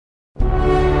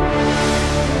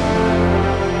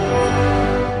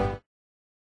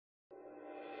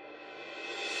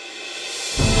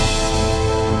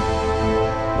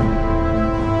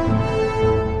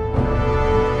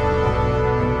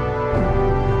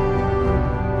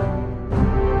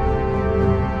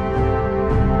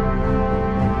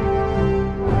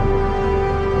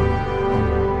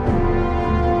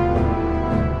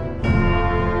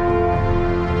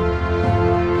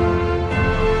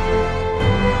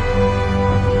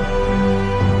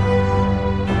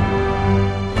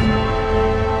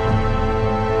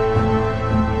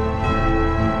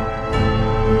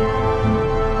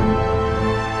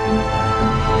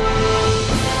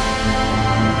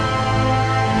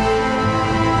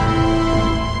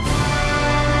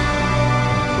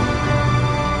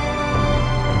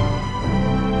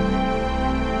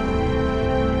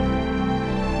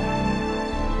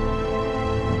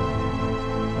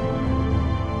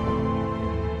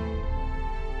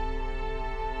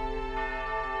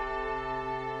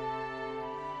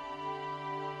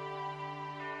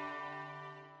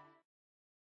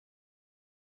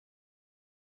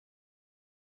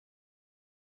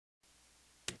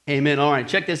Amen. All right,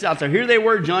 check this out. So here they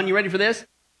were, John. You ready for this?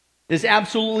 This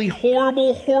absolutely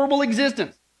horrible, horrible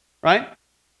existence, right?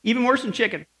 Even worse than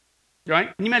chicken,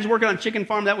 right? Can you imagine working on a chicken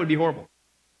farm? That would be horrible.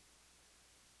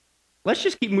 Let's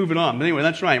just keep moving on. But anyway,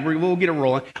 that's right. We'll get it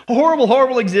rolling. A horrible,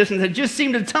 horrible existence that just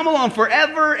seemed to tumble on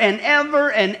forever and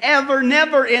ever and ever,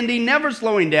 never ending, never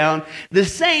slowing down. The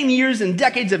same years and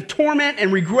decades of torment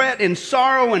and regret and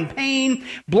sorrow and pain,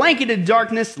 blanketed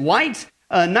darkness, nights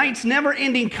never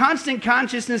ending, constant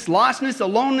consciousness, lostness,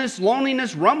 aloneness,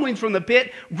 loneliness, rumblings from the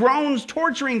pit, groans,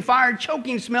 torturing fire,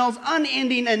 choking smells,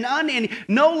 unending and unending,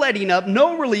 no letting up,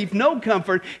 no relief, no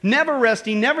comfort, never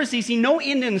resting, never ceasing, no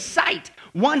end in sight.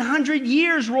 100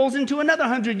 years rolls into another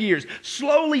 100 years,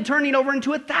 slowly turning over into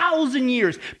 1,000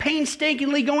 years,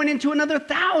 painstakingly going into another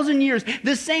 1,000 years.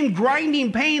 The same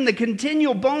grinding pain, the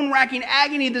continual bone-racking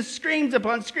agony, the screams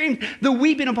upon screams, the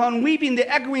weeping upon weeping,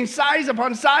 the echoing sighs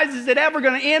upon sighs. Is it ever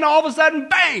going to end? All of a sudden,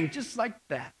 bang, just like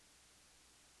that.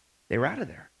 They were out of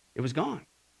there. It was gone.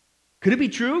 Could it be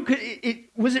true?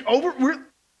 Was it over?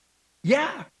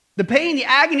 Yeah. The pain, the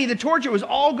agony, the torture was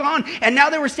all gone. And now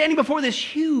they were standing before this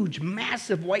huge,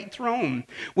 massive white throne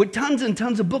with tons and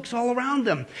tons of books all around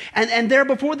them. And there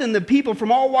before them, the people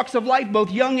from all walks of life, both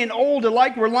young and old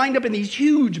alike, were lined up in these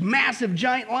huge, massive,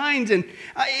 giant lines. And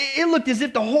it looked as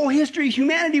if the whole history of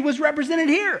humanity was represented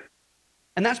here.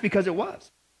 And that's because it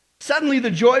was. Suddenly, the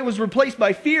joy was replaced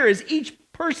by fear as each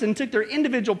person took their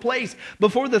individual place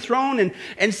before the throne,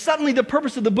 and suddenly the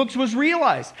purpose of the books was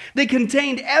realized. They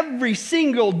contained every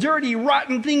single dirty,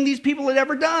 rotten thing these people had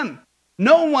ever done.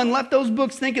 No one left those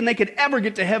books thinking they could ever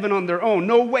get to heaven on their own.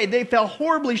 No way. They fell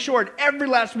horribly short, every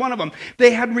last one of them.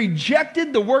 They had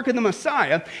rejected the work of the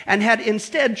Messiah and had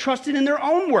instead trusted in their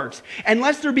own works. And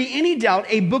lest there be any doubt,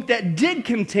 a book that did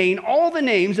contain all the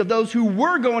names of those who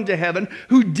were going to heaven,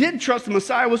 who did trust the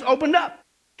Messiah, was opened up.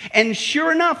 And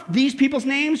sure enough, these people's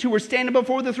names who were standing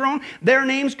before the throne, their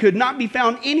names could not be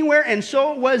found anywhere. And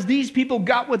so it was these people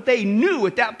got what they knew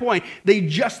at that point they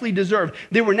justly deserved.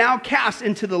 They were now cast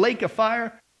into the lake of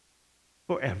fire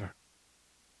forever.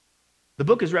 The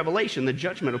book is Revelation. The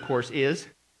judgment, of course, is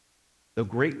the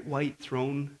great white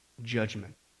throne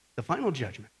judgment. The final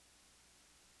judgment.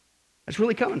 That's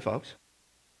really coming, folks.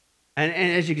 And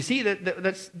as you can see,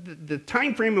 that's the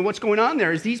time frame of what's going on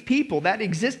there is these people, that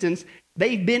existence,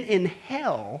 they've been in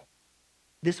hell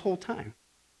this whole time.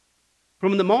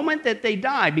 From the moment that they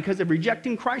died because of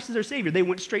rejecting Christ as their Savior, they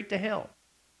went straight to hell.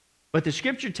 But the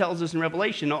Scripture tells us in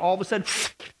Revelation, all of a sudden,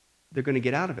 they're going to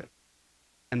get out of it.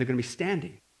 And they're going to be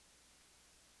standing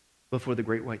before the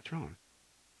great white throne.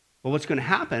 Well, what's going to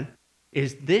happen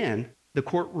is then the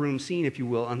courtroom scene, if you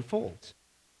will, unfolds.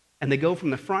 And they go from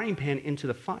the frying pan into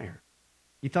the fire.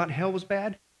 You thought hell was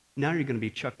bad? Now you're going to be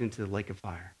chucked into the lake of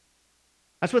fire.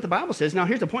 That's what the Bible says. Now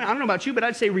here's the point. I don't know about you, but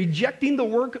I'd say rejecting the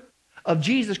work of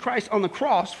Jesus Christ on the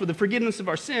cross for the forgiveness of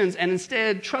our sins and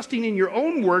instead trusting in your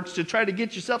own works to try to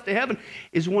get yourself to heaven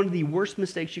is one of the worst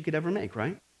mistakes you could ever make,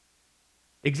 right?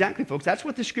 Exactly, folks. That's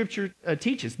what the Scripture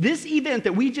teaches. This event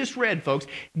that we just read, folks,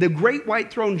 the great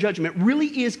white throne judgment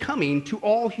really is coming to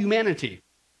all humanity.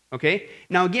 Okay?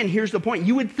 Now, again, here's the point.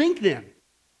 You would think,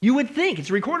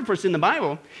 it's recorded for us in the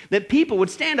Bible, that people would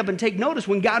stand up and take notice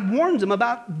when God warns them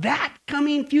about that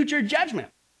coming future judgment.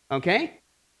 Okay?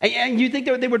 And you think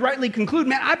that they would rightly conclude,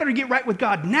 man, I better get right with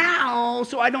God now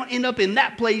so I don't end up in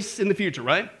that place in the future,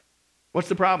 right? What's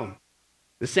the problem?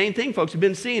 The same thing, folks, have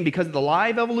been seeing because of the lie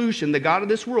of evolution. The God of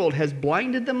this world has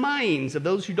blinded the minds of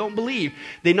those who don't believe.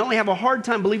 They not only have a hard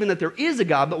time believing that there is a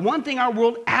God, but one thing our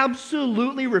world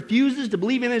absolutely refuses to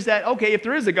believe in is that, okay, if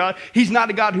there is a God, he's not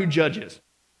a God who judges.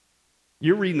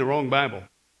 You're reading the wrong Bible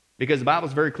because the Bible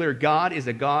is very clear. God is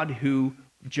a God who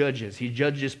judges. He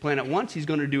judged this planet once. He's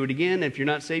going to do it again. If you're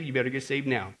not saved, you better get saved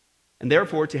now. And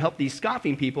therefore, to help these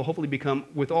scoffing people hopefully become,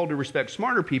 with all due respect,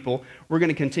 smarter people, we're going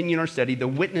to continue in our study, the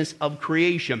witness of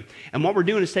creation. And what we're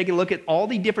doing is taking a look at all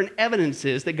the different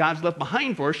evidences that God's left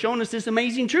behind for us, showing us this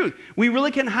amazing truth. We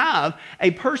really can have a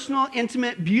personal,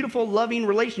 intimate, beautiful, loving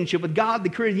relationship with God, the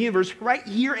creator of the universe, right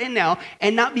here and now,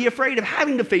 and not be afraid of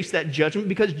having to face that judgment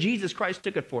because Jesus Christ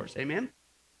took it for us. Amen?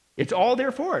 It's all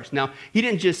there for us. Now, he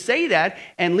didn't just say that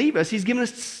and leave us. He's given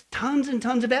us tons and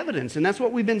tons of evidence, and that's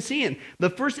what we've been seeing. The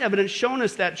first evidence showing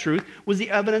us that truth was the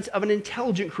evidence of an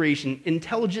intelligent creation,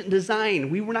 intelligent design.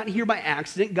 We were not here by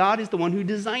accident. God is the one who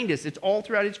designed us. It's all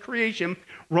throughout his creation,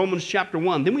 Romans chapter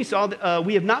 1. Then we saw that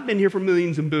we have not been here for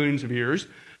millions and billions of years.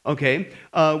 Okay,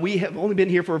 we have only been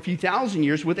here for a few thousand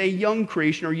years with a young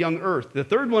creation or young earth. The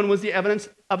third one was the evidence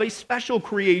of a special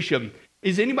creation.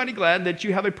 Is anybody glad that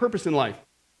you have a purpose in life?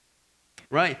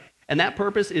 Right. And that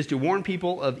purpose is to warn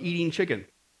people of eating chicken.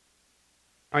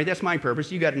 All right, that's my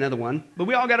purpose. You got another one. But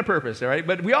we all got a purpose, all right?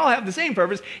 But we all have the same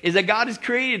purpose, is that God has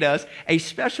created us. A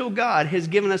special God has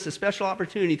given us a special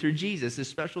opportunity through Jesus, his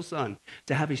special son,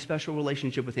 to have a special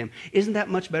relationship with him. Isn't that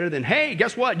much better than, hey,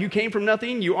 guess what? You came from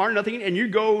nothing, you are nothing, and you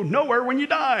go nowhere when you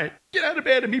die. Get out of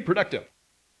bed and be productive.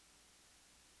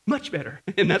 Much better.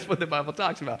 And that's what the Bible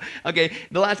talks about. Okay,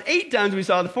 the last 8 times we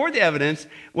saw the fourth evidence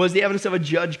was the evidence of a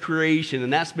judge creation.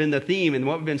 And that's been the theme. And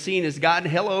what we've been seeing is God,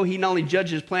 hello, he not only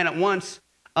judged his planet once,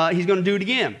 he's going to do it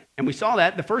again. And we saw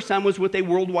that. The first time was with a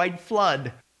worldwide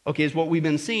flood. Okay, is what we've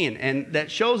been seeing. And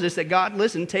that shows us that God,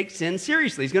 listen, takes sin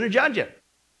seriously. He's going to judge it.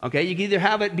 Okay, you can either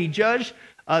have it be judged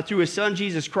through his son,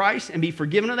 Jesus Christ, and be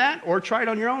forgiven of that, or try it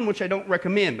on your own, which I don't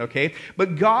recommend, okay?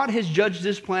 But God has judged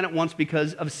this planet once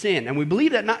because of sin. And we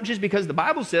believe that not just because the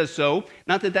Bible says so,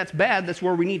 not that that's bad, that's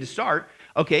where we need to start,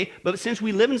 okay? But since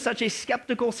we live in such a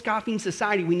skeptical, scoffing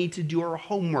society, we need to do our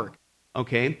homework.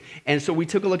 Okay, and so we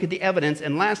took a look at the evidence,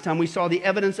 and last time we saw the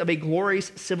evidence of a glorious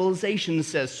civilization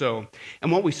says so.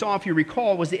 And what we saw, if you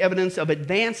recall, was the evidence of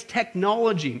advanced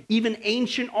technology, even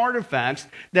ancient artifacts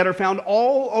that are found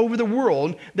all over the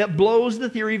world that blows the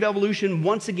theory of evolution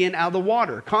once again out of the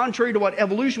water. Contrary to what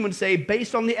evolution would say,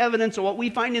 based on the evidence of what we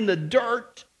find in the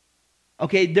dirt,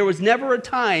 okay, there was never a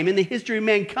time in the history of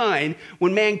mankind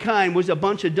when mankind was a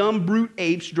bunch of dumb brute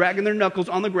apes dragging their knuckles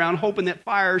on the ground, hoping that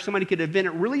somebody could invent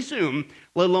it really soon,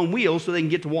 let alone wheels, so they can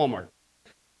get to Walmart.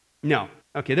 No.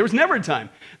 Okay, there was never a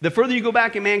time. The further you go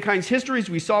back in mankind's histories,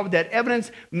 we saw that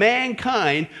evidence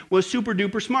mankind was super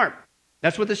duper smart.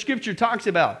 That's what the scripture talks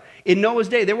about. In Noah's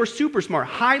day, they were super smart,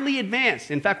 highly advanced.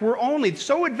 In fact, we're only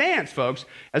so advanced, folks,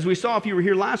 as we saw if you were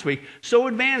here last week, so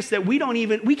advanced that we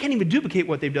can't even duplicate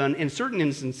what they've done in certain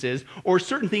instances, or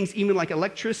certain things, even like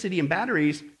electricity and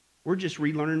batteries, we're just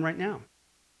relearning right now.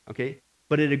 Okay?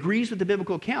 But it agrees with the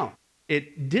biblical account.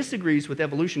 It disagrees with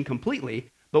evolution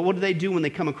completely, but what do they do when they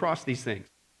come across these things?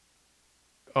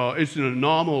 It's an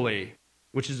anomaly,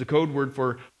 which is the code word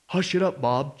for, hush it up,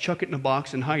 Bob, chuck it in a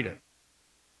box and hide it.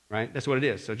 Right? That's what it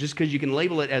is. So just because you can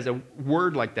label it as a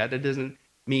word like that, that doesn't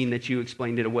mean that you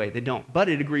explained it away. They don't. But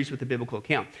it agrees with the biblical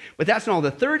account. But that's not all.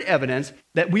 The third evidence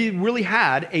that we really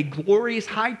had a glorious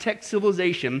high-tech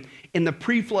civilization in the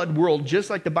pre-flood world, just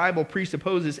like the Bible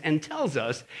presupposes and tells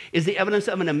us, is the evidence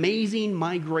of an amazing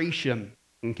migration.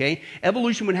 Okay?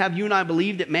 Evolution would have you and I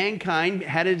believe that mankind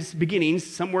had its beginnings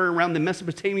somewhere around the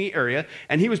Mesopotamia area,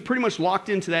 and he was pretty much locked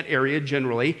into that area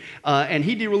generally, and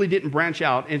he really didn't branch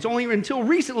out. And it's only until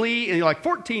recently, in like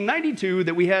 1492,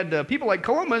 that we had people like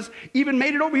Columbus even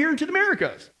made it over here into the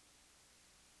Americas.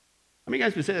 How many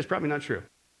guys would say that's probably not true?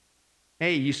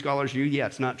 Hey, you scholars, yeah,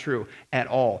 it's not true at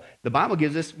all. The Bible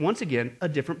gives us, once again, a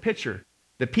different picture.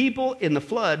 The people in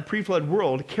the pre-flood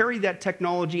world carried that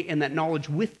technology and that knowledge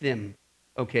with them.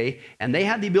 Okay, and they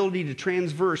had the ability to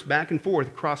transverse back and forth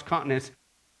across continents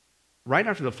right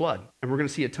after the flood. And we're going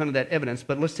to see a ton of that evidence.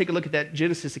 But let's take a look at that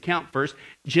Genesis account first.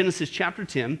 Genesis chapter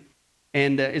 10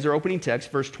 and is our opening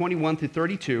text, verse 21 through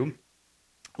 32.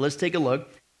 Let's take a look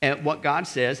at what God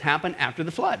says happened after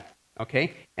the flood.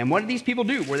 Okay, and what did these people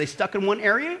do? Were they stuck in one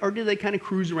area, or did they kind of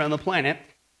cruise around the planet?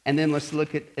 And then let's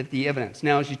look at the evidence.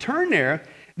 Now, as you turn there,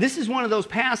 this is one of those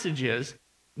passages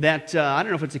that, I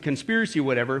don't know if it's a conspiracy or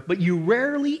whatever, but you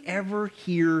rarely ever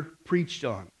hear preached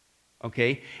on,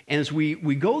 okay? And as we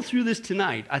go through this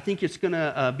tonight, I think it's going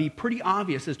to be pretty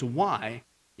obvious as to why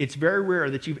it's very rare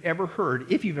that you've ever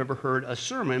heard, if you've ever heard, a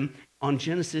sermon on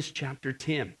Genesis chapter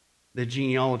 10, the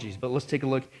genealogies. But let's take a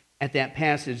look at that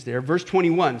passage there. Verse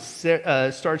 21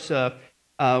 starts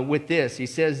with this. He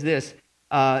says this,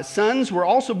 sons were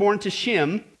also born to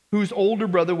Shem, whose older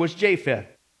brother was Japheth.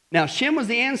 Now, Shem was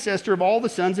the ancestor of all the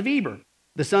sons of Eber.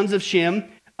 The sons of Shem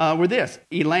were this: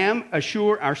 Elam,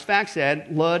 Ashur,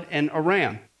 Arphaxad, Lud, and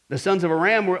Aram. The sons of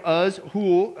Aram were Uz,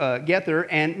 Hul, Gether,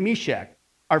 and Meshach.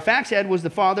 Arphaxad was the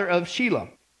father of Shelah,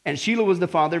 and Shelah was the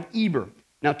father of Eber.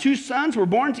 Now, 2 sons were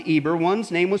born to Eber.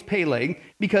 One's name was Peleg,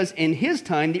 because in his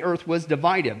time the earth was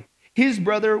divided. His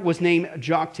brother was named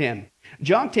Joktan.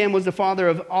 Joktan was the father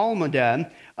of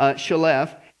Almadad,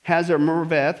 Shalef,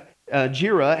 Hazar-Merveth,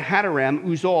 Jira, Hadaram,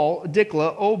 Uzal,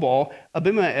 Dikla, Obal,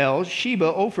 Abimael,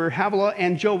 Sheba, Ophir, Havilah,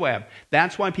 and Joab.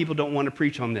 That's why people don't want to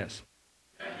preach on this.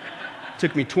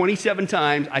 Took me 27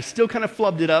 times. I still kind of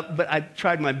flubbed it up, but I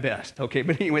tried my best. Okay,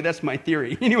 but anyway, that's my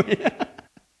theory. Anyway,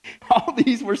 all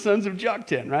these were sons of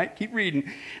Joktan, right? Keep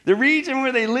reading. The region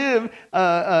where they live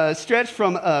stretched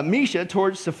from Mesha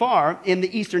towards Sephar in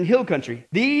the eastern hill country.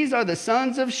 These are the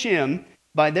sons of Shem,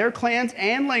 by their clans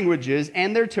and languages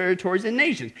and their territories and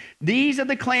nations. These are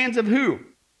the clans of who?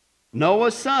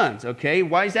 Noah's sons, okay?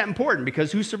 Why is that important?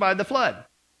 Because who survived the flood?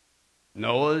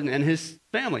 Noah and his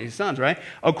family, his sons, right?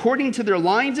 According to their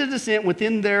lines of descent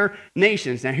within their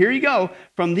nations. Now, here you go.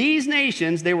 From these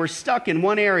nations, they were stuck in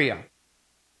one area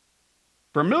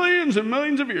for millions and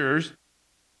millions of years.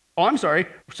 Oh, I'm sorry.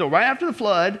 So right after the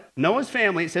flood, Noah's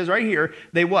family, it says right here,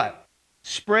 they what?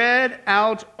 Spread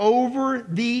out over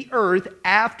the earth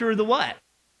after the what?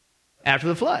 After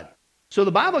the flood. So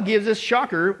the Bible gives us,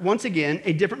 shocker, once again,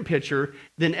 a different picture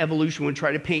than evolution would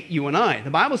try to paint you and I.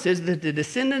 The Bible says that the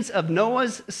descendants of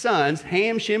Noah's sons,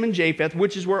 Ham, Shem, and Japheth,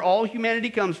 which is where all humanity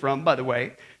comes from, by the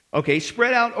way, okay,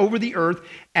 spread out over the earth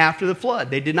after the flood.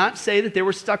 They did not say that they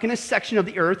were stuck in a section of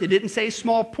the earth. It didn't say a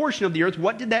small portion of the earth.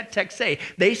 What did that text say?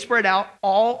 They spread out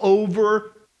all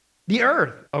over the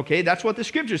earth. Okay, that's what the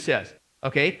scripture says.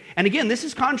 Okay, and again, this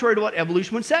is contrary to what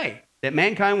evolution would say, that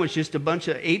mankind was just a bunch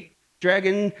of apes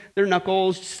dragging their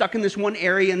knuckles, stuck in this one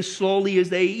area, and slowly as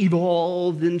they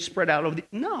evolved and spread out over the...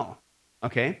 No.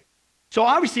 Okay? So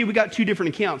obviously we got two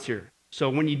different accounts here. So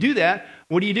when you do that,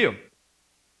 what do?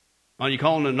 Well, you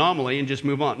call it an anomaly and just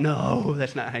move on. No,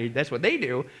 that's not how you... That's what they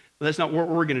do, but that's not what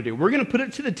we're going to do. We're going to put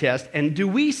it to the test, and do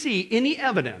we see any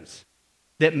evidence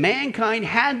that mankind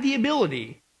had the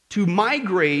ability to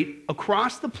migrate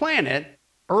across the planet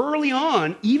early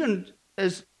on, even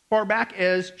as far back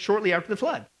as shortly after the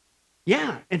flood?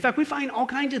 Yeah. In fact, we find all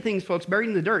kinds of things, folks, buried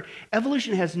in the dirt.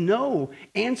 Evolution has no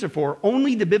answer for.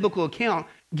 Only the biblical account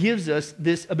gives us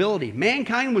this ability.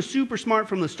 Mankind was super smart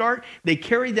from the start. They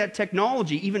carried that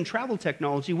technology, even travel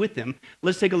technology, with them.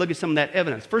 Let's take a look at some of that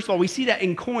evidence. First of all, we see that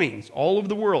in coins all over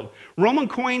the world. Roman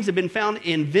coins have been found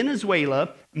in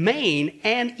Venezuela, Maine,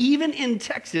 and even in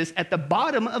Texas at the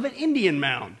bottom of an Indian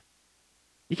mound.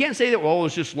 You can't say that, well, it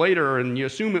was just later and you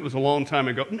assume it was a long time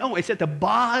ago. No, it's at the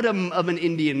bottom of an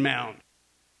Indian mound.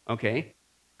 Okay.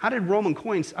 How did Roman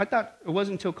coins, I thought it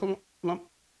wasn't until Columbus,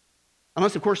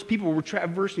 unless, of course, people were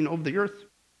traversing over the earth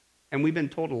and we've been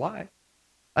told a lie.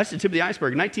 That's the tip of the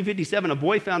iceberg. In 1957, a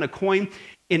boy found a coin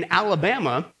in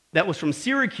Alabama that was from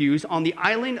Syracuse on the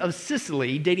island of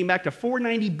Sicily dating back to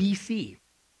 490 BC.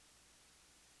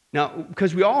 Now,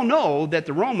 because we all know that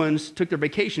the Romans took their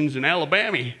vacations in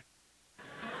Alabama.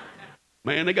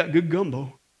 Man, they got good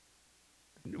gumbo.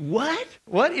 What?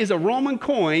 What is a Roman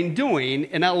coin doing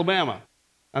in Alabama?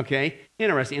 Okay,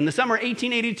 interesting. In the summer of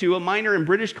 1882, a miner in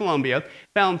British Columbia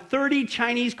found 30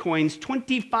 Chinese coins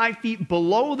 25 feet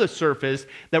below the surface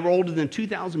that were older than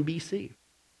 2000 BC.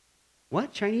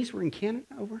 What? Chinese were in Canada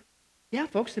over? Yeah,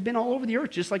 folks, they've been all over the earth,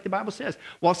 just like the Bible says.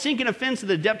 While sinking a fence to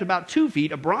the depth of about 2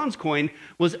 feet, a bronze coin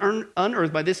was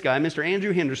unearthed by this guy, Mr.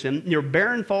 Andrew Henderson, near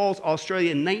Barron Falls, Australia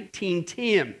in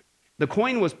 1910. The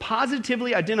coin was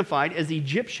positively identified as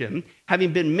Egyptian,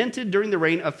 having been minted during the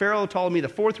reign of Pharaoh Ptolemy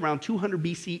IV around 200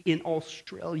 BC in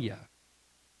Australia.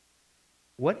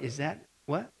 What is that?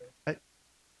 What?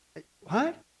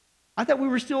 What? I thought we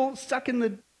were still stuck in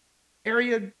the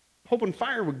area hoping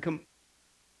fire would come.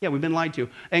 Yeah, we've been lied to.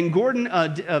 In Gordon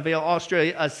Vale,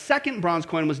 Australia, a second bronze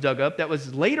coin was dug up that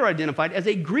was later identified as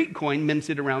a Greek coin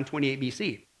minted around 28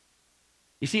 BC.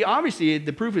 You see, obviously,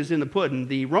 the proof is in the pudding.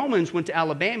 The Romans went to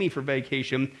Alabama for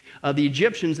vacation. The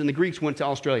Egyptians and the Greeks went to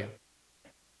Australia.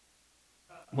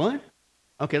 What?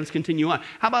 Okay, let's continue on.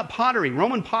 How about pottery?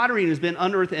 Roman pottery has been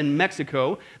unearthed in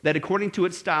Mexico that, according to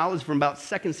its style, is from about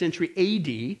 2nd century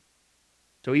A.D.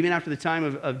 So even after the time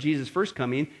of Jesus' first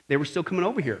coming, they were still coming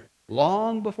over here.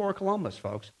 Long before Columbus,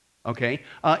 folks. Okay?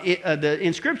 The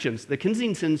inscriptions, the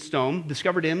Kensington stone,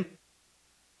 discovered in,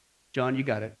 John, you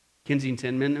got it,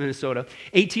 Kensington, Minnesota,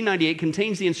 1898,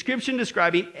 contains the inscription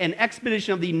describing an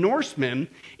expedition of the Norsemen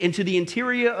into the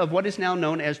interior of what is now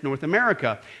known as North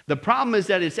America. The problem is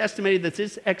that it's estimated that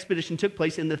this expedition took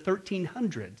place in the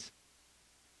 1300s.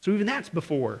 So even that's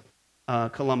before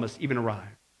Columbus even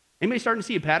arrived. Anybody starting to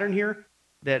see a pattern here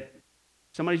that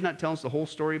somebody's not telling us the whole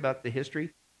story about the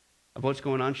history of what's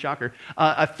going on? Shocker.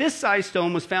 A fist-sized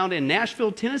stone was found in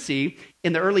Nashville, Tennessee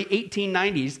in the early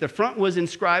 1890s. The front was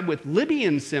inscribed with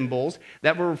Libyan symbols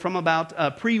that were from about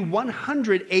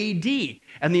pre-100 AD.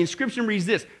 And the inscription reads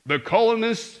this: "The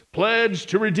colonists pledged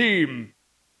to redeem."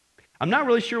 I'm not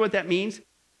really sure what that means.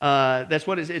 That's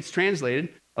what it's translated.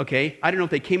 Okay, I don't know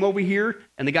if they came over here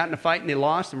and they got in a fight and they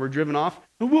lost and were driven off.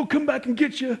 And we'll come back and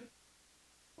get you.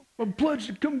 I pledged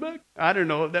to come back. I don't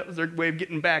know if that was their way of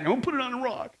getting back. I'm going to put it on a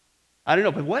rock. I don't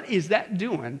know, but what is that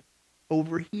doing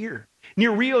over here?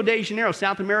 Near Rio de Janeiro,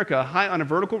 South America, high on a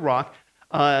vertical rock,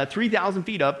 3,000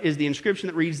 feet up, is the inscription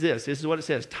that reads this. This is what it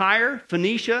says: Tyre,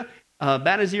 Phoenicia,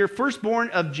 Banazir, firstborn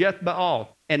of Jethbaal,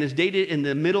 and is dated in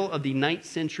the middle of the 9th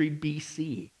century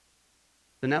BC.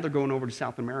 So now they're going over to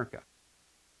South America.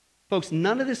 Folks,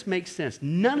 none of this makes sense.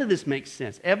 None of this makes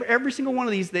sense. Every single one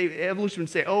of these, evolution would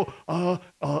say,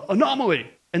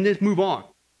 anomaly, and then move on.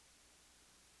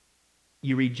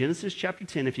 You read Genesis chapter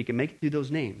 10, if you can make it through those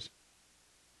names.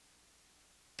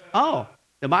 Oh,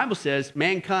 the Bible says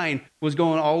mankind was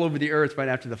going all over the earth right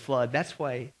after the flood. That's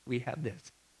why we have this.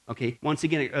 Okay, once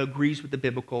again, it agrees with the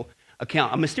biblical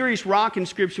account. A mysterious rock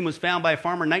inscription was found by a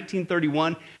farmer in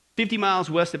 1931, 50 miles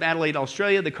west of Adelaide,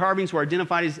 Australia. The carvings were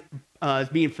identified as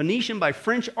being Phoenician by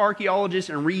French archaeologists,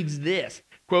 and reads this,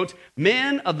 quote,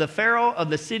 men of the pharaoh of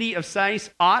the city of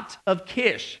Sais, Ot of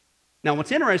Kish. Now,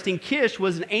 what's interesting, Kish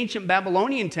was an ancient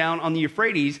Babylonian town on the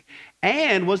Euphrates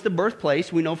and was the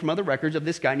birthplace, we know from other records, of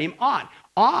this guy named Ot.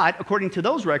 Ot, according to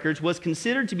those records, was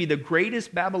considered to be the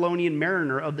greatest Babylonian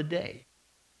mariner of the day.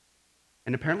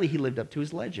 And apparently he lived up to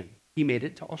his legend. He made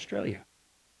it to Australia.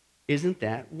 Isn't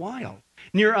that wild?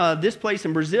 Near this place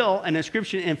in Brazil, an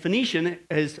inscription in Phoenician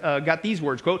has got these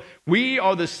words, quote, we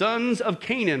are the sons of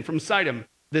Canaan from Sidon,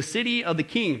 the city of the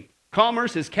king.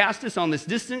 Commerce has cast us on this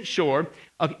distant shore.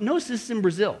 Notice this is in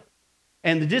Brazil.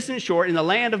 And the distant shore in the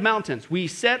land of mountains. We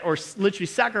set or literally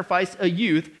sacrificed a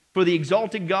youth for the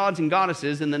exalted gods and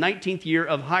goddesses in the 19th year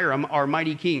of Hiram, our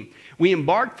mighty king. We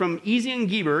embarked from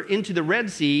Ezion-Geber into the Red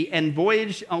Sea and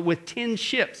voyaged with 10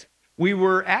 ships. We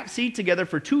were at sea together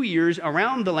for 2 years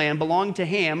around the land belonging to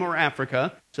Ham, or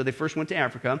Africa. So they first went to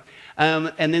Africa.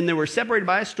 And then they were separated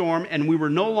by a storm, and we were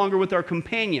no longer with our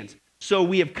companions. So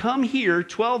we have come here,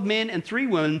 12 men and 3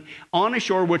 women, on a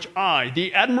shore which I,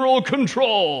 the admiral,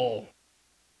 control.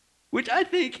 Which I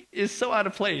think is so out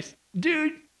of place.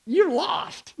 Dude, you're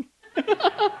lost.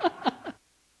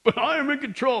 But I am in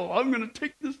control. I'm going to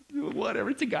take this, whatever.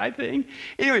 It's a guy thing.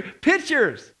 Anyway,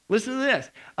 pictures. Listen to this.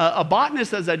 A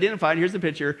botanist has identified, here's the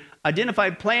picture,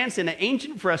 identified plants in an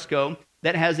ancient fresco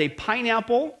that has a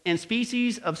pineapple and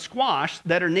species of squash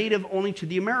that are native only to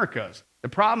the Americas. The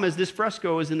problem is this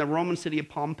fresco is in the Roman city of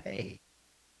Pompeii.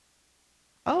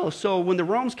 Oh, so when the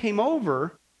Romans came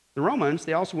over, the Romans,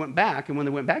 they also went back, and when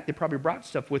they went back, they probably brought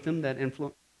stuff with them that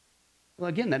influenced. Well,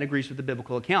 again, that agrees with the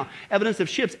biblical account. Evidence of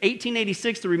ships.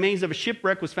 1886, the remains of a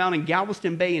shipwreck was found in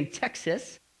Galveston Bay in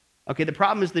Texas. Okay, the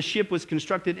problem is the ship was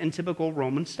constructed in typical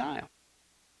Roman style.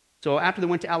 So after they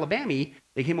went to Alabama,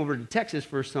 they came over to Texas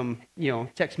for some,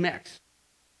 Tex-Mex.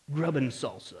 Grubbin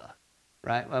salsa.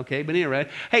 Right, okay, but anyway.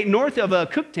 Hey, north of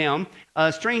Cooktown,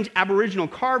 strange aboriginal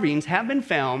carvings have been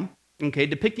found, okay,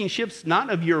 depicting ships not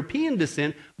of European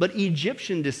descent, but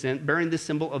Egyptian descent, bearing the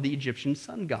symbol of the Egyptian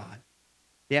sun god.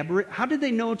 How did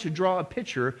they know to draw a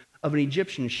picture of an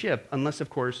Egyptian ship, unless, of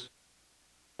course,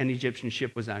 an Egyptian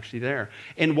ship was actually there?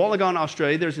 In Wollongong,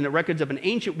 Australia, there's records of an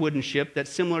ancient wooden ship that's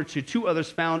similar to 2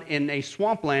 others found in a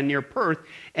swampland near Perth,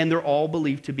 and they're all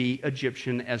believed to be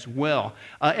Egyptian as well.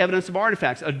 Evidence of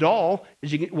artifacts. A doll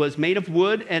was made of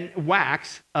wood and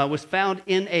wax, was found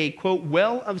in a, quote,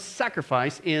 well of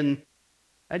sacrifice in,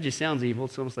 that just sounds evil,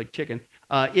 it's almost like chicken,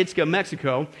 Itzca,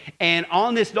 Mexico. And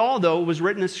on this doll, though, was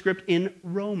written a script in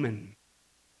Roman.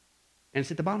 And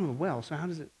it's at the bottom of a well, so how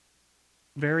does it?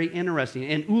 Very interesting.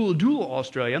 In Ulladulla,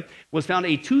 Australia, was found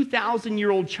a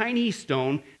 2,000-year-old Chinese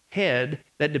stone head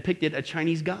that depicted a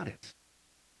Chinese goddess.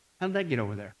 How did that get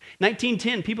over there?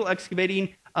 1910, people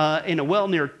excavating in a well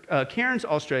near Cairns,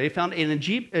 Australia, found an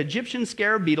Egyptian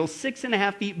scarab beetle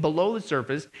 6.5 feet below the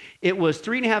surface. It was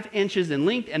 3.5 inches in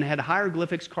length and had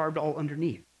hieroglyphics carved all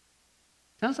underneath.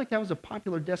 Sounds like that was a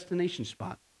popular destination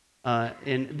spot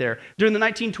in there. During the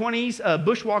 1920s,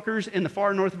 bushwalkers in the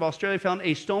far north of Australia found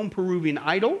a stone Peruvian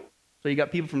idol. So you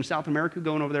got people from South America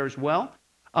going over there as well.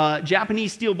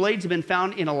 Japanese steel blades have been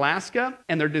found in Alaska,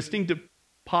 and their distinctive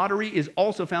pottery is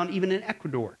also found even in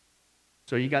Ecuador.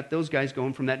 So you got those guys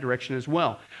going from that direction as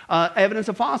well. Evidence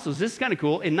of fossils. This is kind of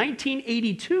cool. In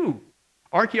 1982,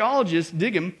 archaeologists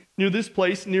digging near this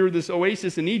place, near this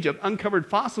oasis in Egypt, uncovered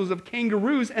fossils of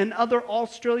kangaroos and other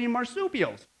Australian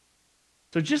marsupials.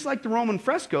 So just like the Roman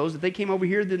frescoes, if they came over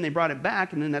here, then they brought it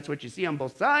back, and then that's what you see on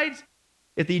both sides.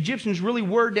 If the Egyptians really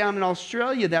were down in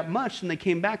Australia that much and they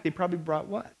came back, they probably brought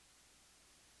what?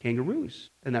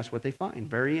 Kangaroos. And that's what they find.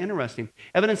 Very interesting.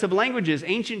 Evidence of languages.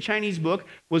 Ancient Chinese book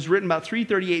was written about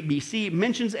 338 BC.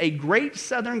 Mentions a great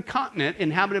southern continent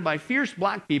inhabited by fierce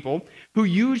black people who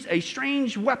used a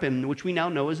strange weapon, which we now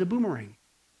know as a boomerang.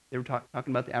 They were talking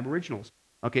about the Aboriginals.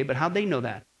 Okay, but how'd they know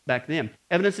that back then?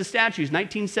 Evidence of statues.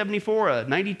 1974, a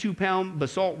 92-pound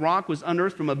basalt rock was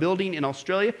unearthed from a building in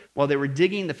Australia while they were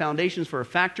digging the foundations for a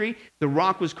factory. The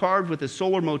rock was carved with a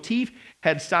solar motif,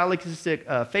 had stylistic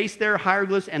face there,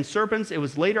 hieroglyphs, and serpents. It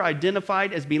was later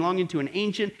identified as belonging to an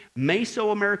ancient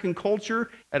Mesoamerican culture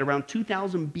at around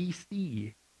 2000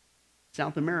 BC,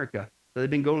 South America. So they've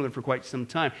been going there for quite some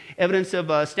time. Evidence of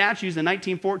statues. In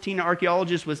 1914, an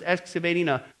archaeologist was excavating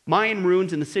Mayan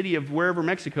ruins in the city of wherever,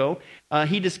 Mexico.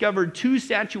 He discovered 2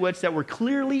 statuettes that were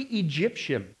clearly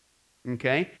Egyptian.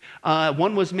 Okay?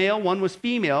 One was male, one was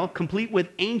female, complete with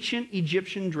ancient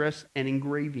Egyptian dress and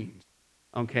engravings.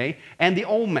 Okay? And the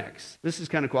Olmecs. This is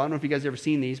kind of cool. I don't know if you guys have ever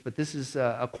seen these, but this is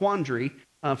a quandary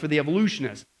for the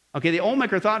evolutionists. Okay, the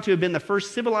Olmec are thought to have been the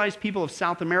first civilized people of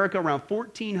South America around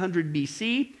 1400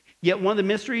 BC. Yet one of the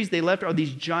mysteries they left are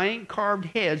these giant carved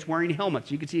heads wearing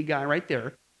helmets. You can see a guy right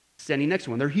there standing next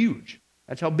to one. They're huge.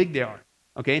 That's how big they are.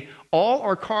 Okay? All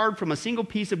are carved from a single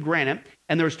piece of granite,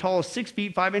 and they're as tall as 6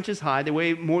 feet, 5 inches high. They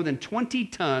weigh more than 20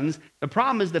 tons. The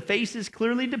problem is the faces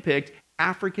clearly depict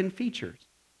African features.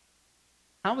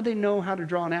 How would they know how to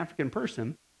draw an African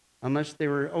person unless they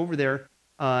were over there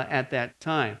at that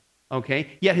time?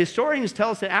 Okay? Yet historians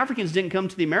tell us that Africans didn't come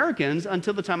to the Americans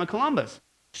until the time of Columbus.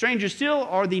 Stranger still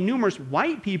are the numerous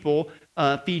white people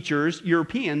features,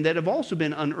 European, that have also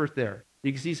been unearthed there.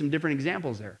 You can see some different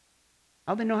examples there.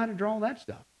 How do they know how to draw all that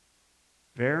stuff?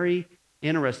 Very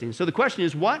interesting. So the question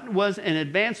is, what was an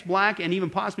advanced black and even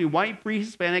possibly white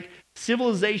pre-Hispanic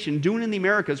civilization doing in the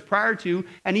Americas prior to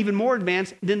and even more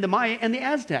advanced than the Maya and the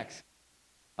Aztecs?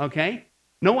 Okay?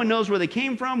 No one knows where they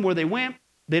came from, where they went.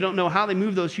 They don't know how they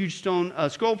moved those huge stone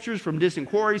sculptures from distant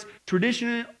quarries.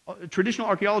 Traditional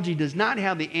archaeology does not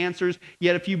have the answers,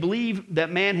 yet if you believe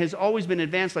that man has always been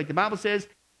advanced like the Bible says,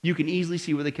 you can easily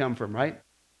see where they come from, right?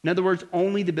 In other words,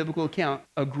 only the biblical account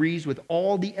agrees with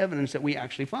all the evidence that we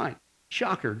actually find.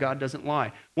 Shocker, God doesn't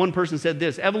lie. One person said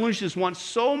this: evolutionists want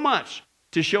so much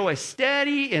to show a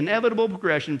steady, inevitable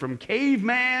progression from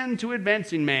caveman to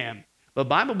advancing man. But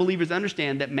Bible believers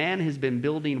understand that man has been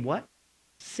building what?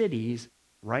 Cities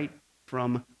right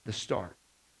from the start.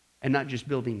 And not just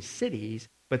building cities,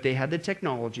 but they had the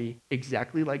technology,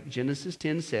 exactly like Genesis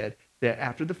 10 said, that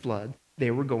after the flood, they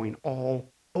were going all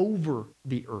over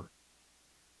the earth.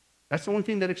 That's the only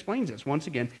thing that explains this. Once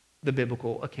again, the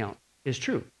biblical account is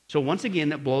true. So once again,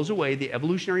 that blows away the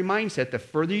evolutionary mindset. The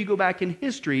further you go back in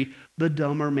history, the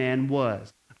dumber man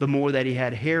was. The more that he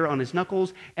had hair on his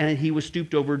knuckles and he was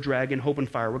stooped over a dragon hoping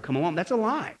fire would come along. That's a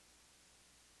lie.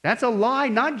 That's a lie,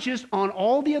 not just on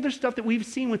all the other stuff that we've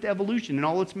seen with evolution and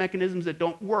all its mechanisms that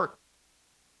don't work.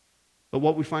 But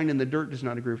what we find in the dirt does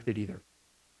not agree with it either.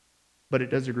 But it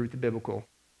does agree with the biblical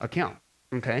account,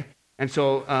 okay? And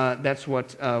so that's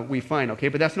what we find, okay?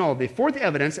 But that's not all. The fourth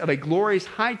evidence of a glorious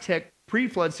high-tech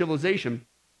pre-flood civilization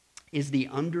is the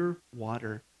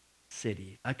underwater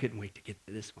city. I couldn't wait to get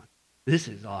to this one. This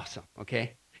is awesome,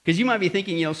 okay? Because you might be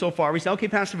thinking, so far, we said, okay,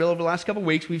 Pastor Bill, over the last couple of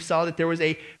weeks, we've saw that there was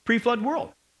a pre-flood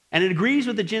world. And it agrees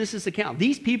with the Genesis account.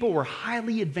 These people were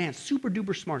highly advanced, super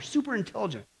duper smart, super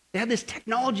intelligent. They had this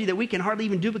technology that we can hardly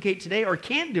even duplicate today or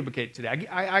can't duplicate today.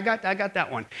 I got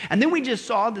that one. And then we just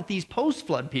saw that these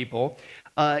post-flood people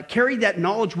carried that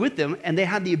knowledge with them, and they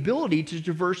had the ability to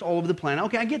traverse all over the planet.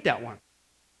 Okay, I get that one.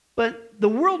 But the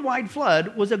worldwide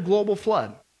flood was a global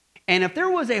flood. And if there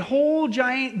was a whole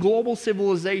giant global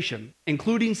civilization,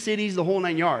 including cities, the whole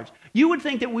 9 yards, you would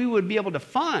think that we would be able to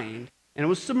find, and it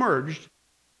was submerged,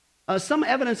 some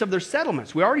evidence of their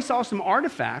settlements. We already saw some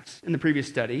artifacts in the previous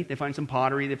study. They find some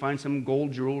pottery, they find some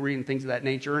gold jewelry and things of that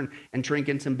nature, and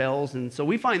trinkets and bells, and so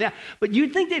we find that. But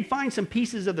you'd think they'd find some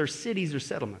pieces of their cities or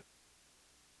settlements.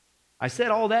 I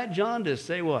said all that, John, to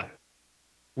say what?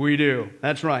 We do.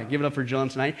 That's right. Give it up for John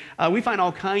tonight. We find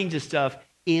all kinds of stuff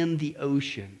in the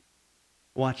ocean.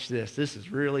 Watch this. This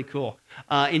is really cool.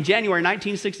 In January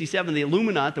 1967, the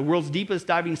Illuminaut, the world's deepest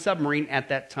diving submarine at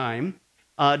that time,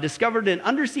 discovered an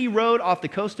undersea road off the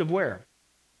coast of where?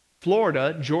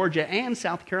 Florida, Georgia, and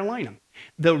South Carolina.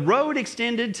 The road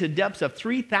extended to depths of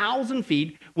 3,000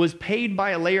 feet, was paved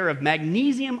by a layer of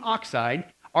magnesium oxide.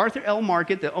 Arthur L.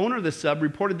 Market, the owner of the sub,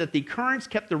 reported that the currents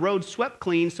kept the road swept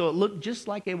clean, so it looked just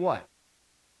like a what?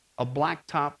 A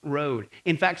blacktop road.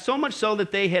 In fact, so much so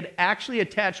that they had actually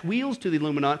attached wheels to the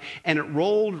Illuminaut, and it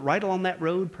rolled right along that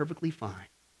road perfectly fine.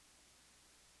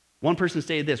 One person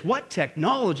stated this: what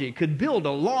technology could build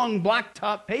a long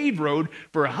blacktop paved road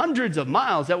for hundreds of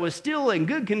miles that was still in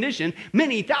good condition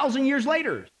many thousand years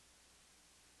later?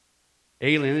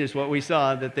 Alien is what we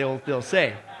saw that they'll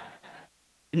say.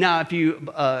 Now, if you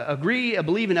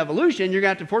believe in evolution, you're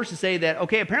going to have to force to say that,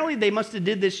 okay, apparently they must have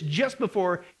did this just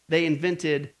before they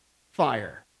invented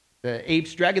fire. The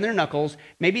apes dragging their knuckles,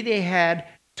 maybe they had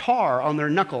tar on their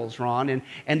knuckles, Ron,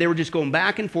 and they were just going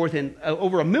back and forth, and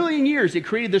over 1 million years it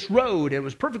created this road. It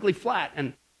was perfectly flat,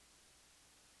 and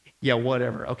yeah,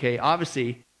 whatever. Okay,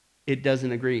 obviously it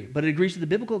doesn't agree, but it agrees with the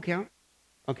biblical account.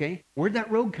 Okay, where'd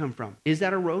that road come from? Is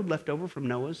that a road left over from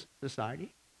Noah's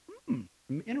society?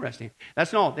 Interesting.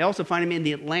 That's not all. They also find them in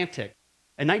the Atlantic.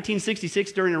 In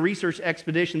 1966, during a research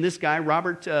expedition, this guy,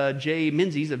 Robert J.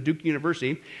 Menzies of Duke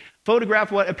University,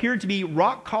 photographed what appeared to be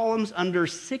rock columns under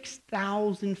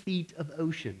 6,000 feet of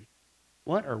ocean.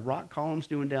 What are rock columns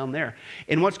doing down there?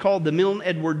 In what's called the Milne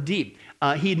Edward Deep.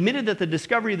 He admitted that the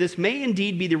discovery of this may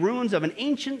indeed be the ruins of an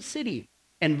ancient city,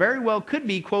 and very well could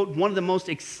be, quote, one of the most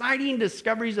exciting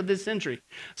discoveries of this century.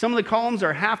 Some of the columns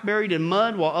are half buried in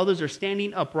mud, while others are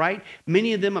standing upright.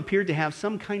 Many of them appear to have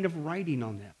some kind of writing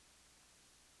on them.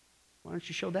 Why don't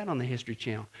you show that on the History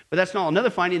Channel? But that's not all.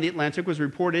 Another finding in the Atlantic was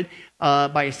reported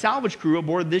by a salvage crew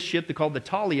aboard this ship called the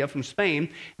Thalia from Spain.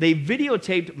 They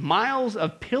videotaped miles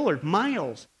of pillared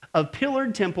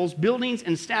temples, buildings,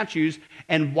 and statues,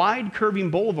 and wide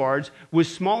curving boulevards with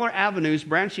smaller avenues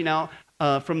branching out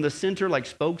from the center like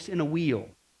spokes in a wheel.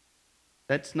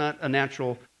 That's not a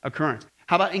natural occurrence.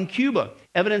 How about in Cuba?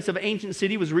 Evidence of an ancient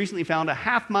city was recently found a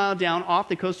half-mile down off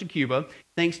the coast of Cuba,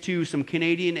 thanks to some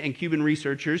Canadian and Cuban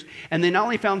researchers. And they not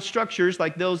only found structures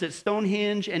like those at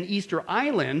Stonehenge and Easter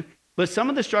Island, but some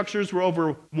of the structures were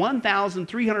over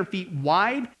 1,300 feet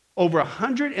wide, over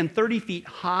 130 feet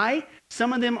high.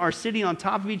 Some of them are sitting on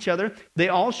top of each other. They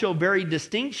all show very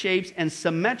distinct shapes and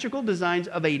symmetrical designs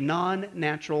of a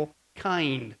non-natural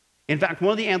kind. In fact,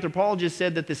 one of the anthropologists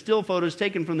said that the still photos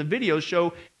taken from the videos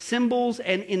show symbols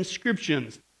and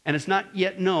inscriptions, and it's not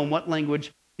yet known what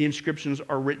language the inscriptions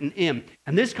are written in.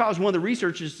 And this caused one of the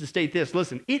researchers to state this: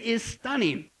 listen, it is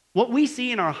stunning. What we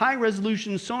see in our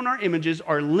high-resolution sonar images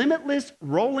are limitless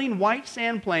rolling white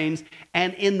sand plains,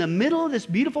 and in the middle of this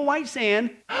beautiful white sand,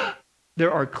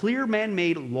 there are clear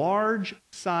man-made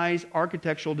large-size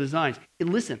architectural designs.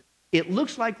 And listen, it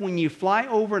looks like when you fly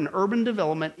over an urban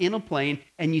development in a plane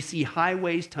and you see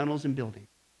highways, tunnels, and buildings.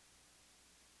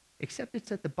 Except it's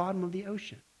at the bottom of the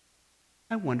ocean.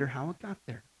 I wonder how it got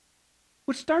there.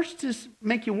 Which starts to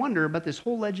make you wonder about this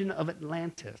whole legend of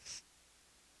Atlantis.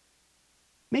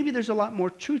 Maybe there's a lot more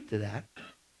truth to that,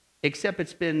 except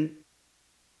it's been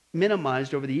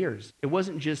minimized over the years. It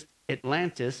wasn't just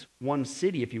Atlantis, one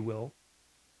city, if you will.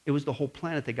 It was the whole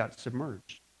planet that got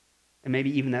submerged. And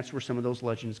maybe even that's where some of those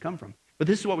legends come from. But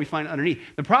this is what we find underneath.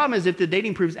 The problem is, if the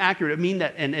dating proves accurate, it means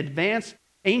that an advanced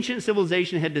ancient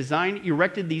civilization had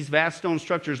erected these vast stone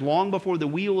structures long before the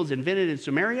wheel was invented in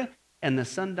Sumeria and the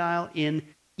sundial in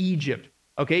Egypt.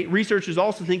 Okay, researchers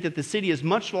also think that the city is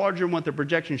much larger than what the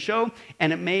projections show,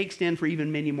 and it may extend for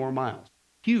even many more miles.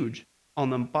 Huge on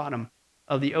the bottom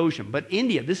of the ocean. But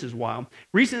India, this is wild.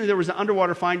 Recently, there was an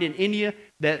underwater find in India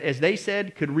that, as they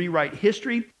said, could rewrite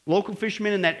history. Local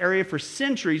fishermen in that area for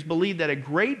centuries believed that a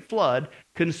great flood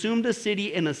consumed a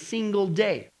city in a single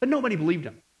day. But nobody believed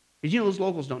them. Because, those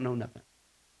locals don't know nothing.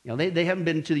 They haven't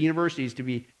been to the universities to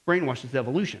be brainwashed with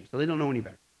evolution, so they don't know any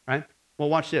better, right? Well,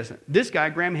 watch this. This guy,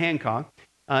 Graham Hancock,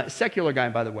 secular guy,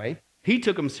 by the way, he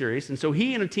took them serious, and so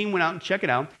he and a team went out and checked it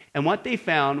out, and what they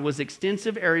found was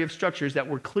extensive area of structures that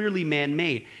were clearly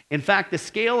man-made. In fact, the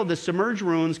scale of the submerged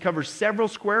ruins covers several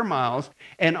square miles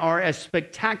and are as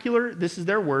spectacular, this is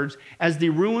their words, as the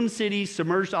ruined cities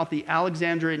submerged off the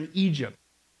Alexandria in Egypt.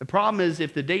 The problem is,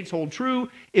 if the dates hold true,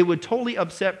 it would totally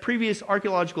upset previous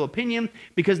archaeological opinion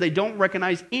because they don't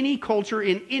recognize any culture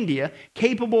in India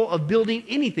capable of building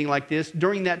anything like this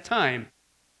during that time.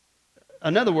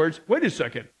 In other words, wait a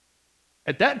second.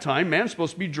 At that time, man's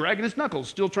supposed to be dragging his knuckles,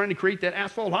 still trying to create that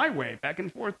asphalt highway back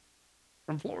and forth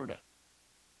from Florida,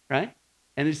 right?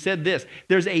 And it said this: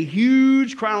 there's a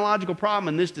huge chronological problem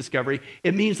in this discovery.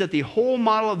 It means that the whole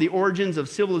model of the origins of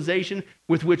civilization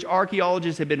with which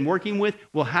archaeologists have been working with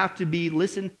will have to be,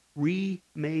 listen,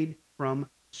 remade from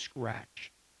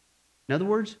scratch. In other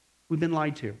words, we've been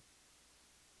lied to.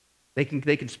 They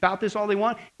can spout this all they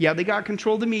want. Yeah, they got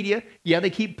control of the media. Yeah, they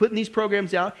keep putting these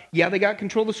programs out. Yeah, they got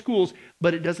control of the schools,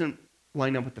 but it doesn't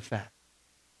line up with the fact.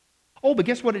 Oh, but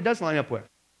guess what it does line up with?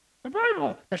 The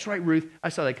Bible. That's right, Ruth. I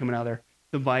saw that coming out there.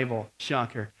 The Bible.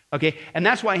 Shocker. Okay, and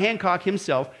that's why Hancock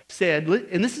himself said,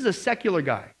 and this is a secular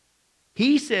guy,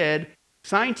 he said,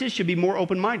 scientists should be more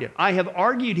open-minded. I have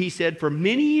argued, he said, for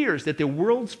many years that the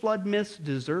world's flood myths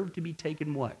deserve to be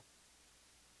taken what?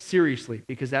 Seriously,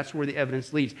 because that's where the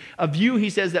evidence leads. A view,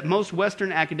 he says, that most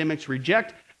Western academics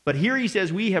reject, but here he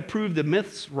says we have proved the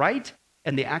myths right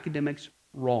and the academics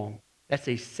wrong. That's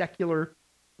a secular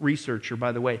researcher,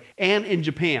 by the way. And in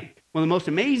Japan, one of the most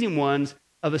amazing ones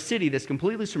of a city that's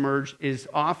completely submerged is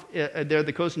off there at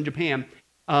the coast in Japan,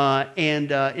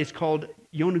 and it's called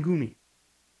Yonaguni,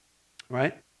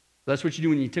 right? That's what you do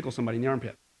when you tickle somebody in the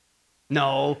armpit.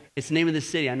 No, it's the name of the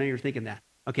city. I know you're thinking that.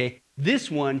 Okay, this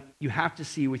one you have to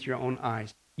see with your own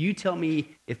eyes. You tell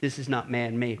me if this is not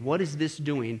man-made. What is this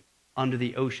doing under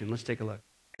the ocean? Let's take a look.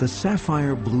 The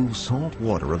sapphire blue salt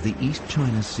water of the East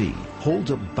China Sea holds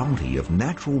a bounty of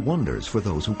natural wonders for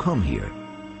those who come here.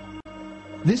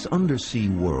 This undersea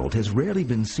world has rarely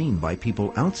been seen by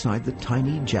people outside the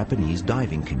tiny Japanese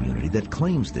diving community that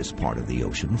claims this part of the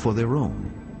ocean for their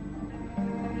own.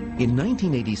 In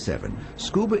 1987,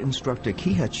 scuba instructor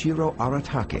Kihachiro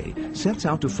Aratake sets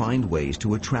out to find ways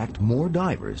to attract more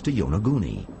divers to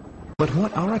Yonaguni. But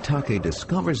what Aratake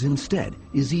discovers instead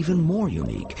is even more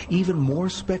unique, even more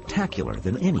spectacular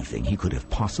than anything he could have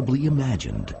possibly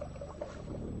imagined.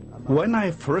 When I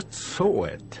first saw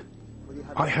it,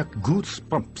 I had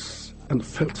goosebumps and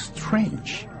felt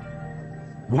strange,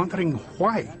 wondering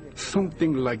why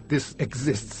something like this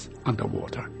exists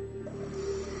underwater.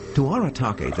 To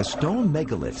Aratake, the stone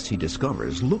megaliths he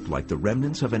discovers look like the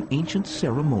remnants of an ancient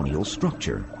ceremonial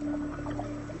structure.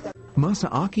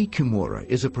 Masaaki Kimura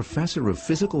is a professor of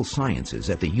physical sciences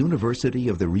at the University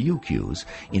of the Ryukyus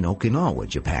in Okinawa,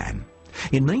 Japan.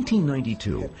 In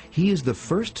 1992, he is the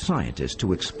first scientist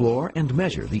to explore and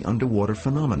measure the underwater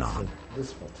phenomenon.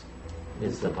 This one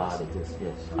is the body,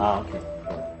 yes. Okay.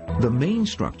 The main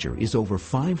structure is over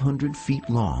 500 feet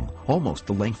long, almost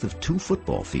the length of 2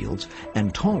 football fields,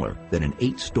 and taller than an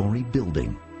 8-story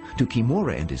building. To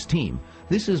Kimura and his team,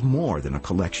 this is more than a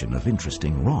collection of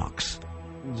interesting rocks.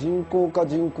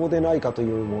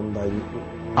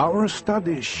 Our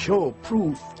studies show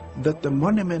proof that the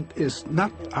monument is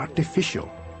not artificial,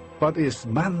 but is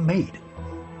man-made.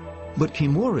 But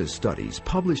Kimura's studies,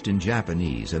 published in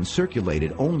Japanese and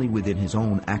circulated only within his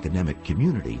own academic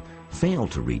community, failed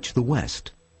to reach the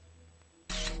West.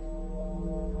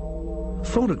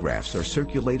 Photographs are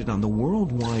circulated on the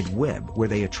World Wide Web, where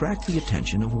they attract the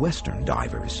attention of Western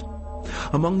divers.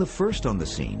 Among the first on the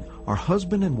scene are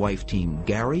husband and wife team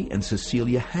Gary and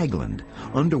Cecilia Hagland,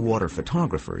 underwater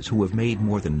photographers who have made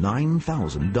more than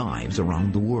 9,000 dives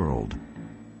around the world.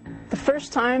 The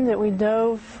first time that we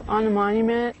dove on the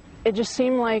monument, it just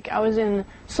seemed like I was in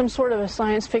some sort of a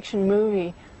science fiction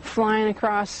movie, flying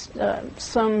across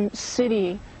some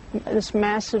city, this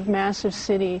massive, massive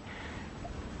city.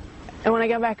 And when I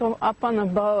got back up on the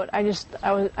boat, I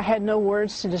had no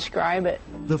words to describe it.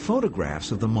 The photographs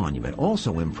of the monument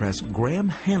also impress Graham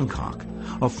Hancock,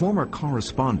 a former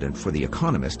correspondent for The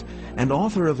Economist and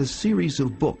author of a series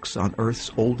of books on Earth's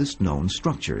oldest known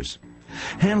structures.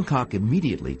 Hancock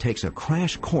immediately takes a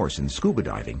crash course in scuba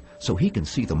diving so he can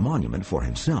see the monument for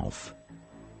himself.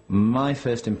 My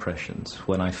first impressions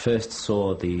when I first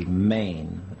saw the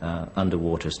main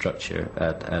underwater structure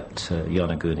at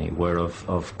Yonaguni were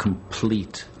of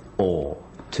complete awe.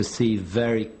 To see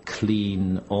very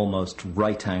clean, almost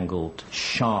right-angled,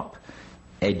 sharp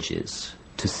edges,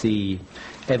 to see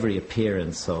every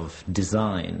appearance of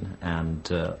design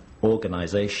and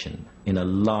organization in a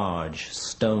large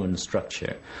stone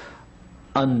structure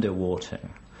underwater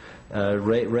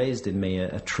raised in me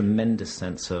a tremendous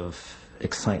sense of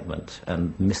excitement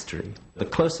and mystery. The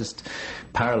closest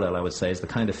parallel, I would say, is the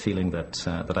kind of feeling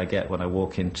that I get when I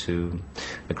walk into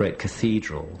a great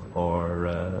cathedral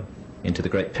or into the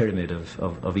Great Pyramid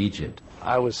of Egypt.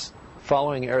 I was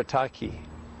following Aratake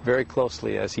very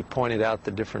closely as he pointed out the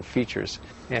different features,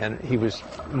 and he was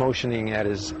motioning at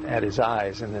his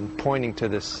eyes and then pointing to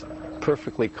this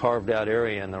perfectly carved out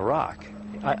area in the rock.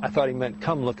 I thought he meant,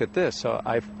 come look at this, so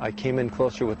I came in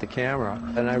closer with the camera,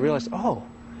 and I realized, oh,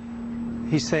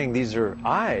 he's saying these are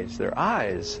eyes, they're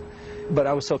eyes. But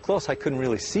I was so close I couldn't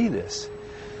really see this.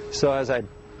 So as I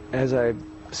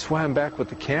swam back with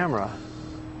the camera,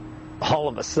 all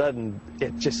of a sudden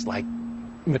it just like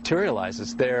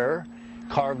materializes. There,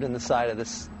 carved in the side of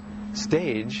this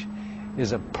stage,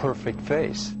 is a perfect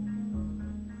face.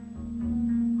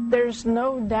 There's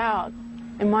no doubt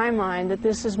in my mind that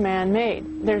this is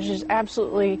man-made. There's just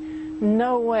absolutely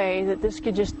no way that this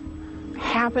could just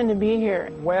happen to be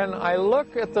here. When I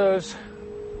look at those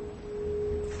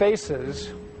faces,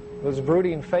 those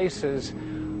brooding faces,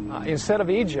 instead of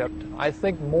Egypt, I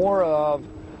think more of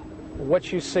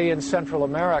what you see in Central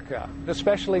America,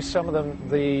 especially some of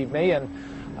the Mayan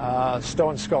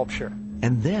stone sculpture.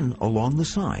 And then, along the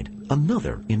side,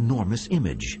 another enormous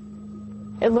image.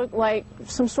 It looked like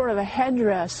some sort of a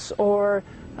headdress or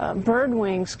bird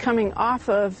wings coming off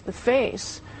of the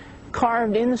face,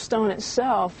 carved in the stone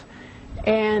itself.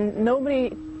 And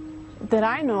nobody that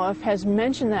I know of has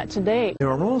mentioned that to date. There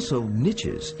are also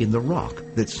niches in the rock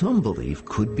that some believe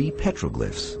could be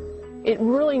petroglyphs. It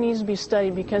really needs to be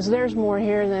studied because there's more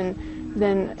here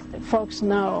than folks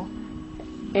know.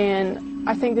 And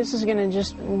I think this is going to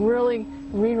just really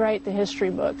rewrite the history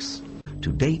books.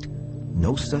 To date,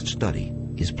 no such study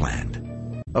is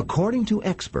planned. According to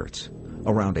experts,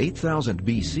 Around 8000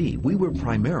 BC, we were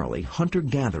primarily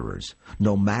hunter-gatherers,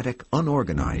 nomadic,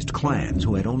 unorganized clans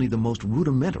who had only the most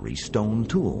rudimentary stone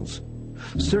tools.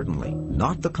 Certainly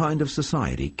not the kind of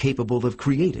society capable of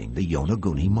creating the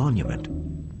Yonaguni Monument.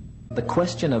 The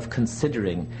question of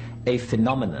considering a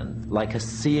phenomenon like a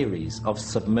series of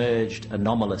submerged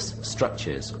anomalous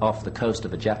structures off the coast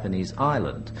of a Japanese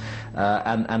island,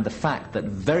 and the fact that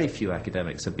very few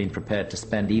academics have been prepared to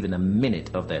spend even a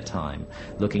minute of their time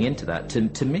looking into that,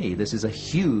 to me this is a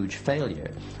huge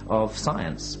failure of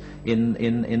science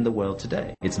in the world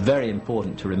today. It's very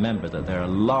important to remember that there are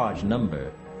large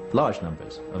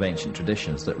numbers of ancient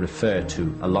traditions that refer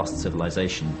to a lost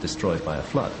civilization destroyed by a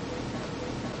flood.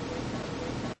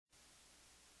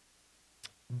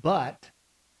 But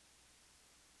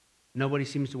nobody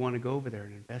seems to want to go over there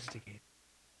and investigate.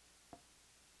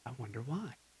 I wonder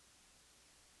why.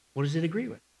 What does it agree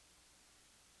with?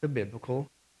 The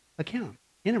biblical account.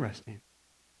 Interesting.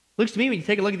 Looks to me, when you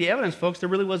take a look at the evidence, folks, there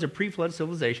really was a pre-flood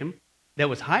civilization that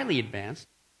was highly advanced.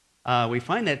 We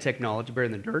find that technology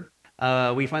buried in the dirt.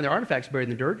 We find their artifacts buried in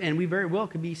the dirt, and we very well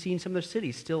could be seeing some of their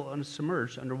cities still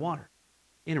submerged underwater.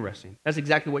 Interesting. That's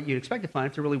exactly what you'd expect to find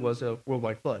if there really was a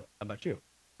worldwide flood. How about you?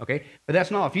 Okay, but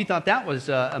that's not all. If you thought that was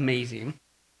amazing,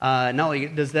 not only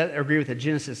does that agree with the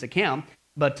Genesis account,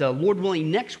 but Lord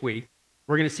willing, next week,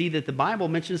 we're going to see that the Bible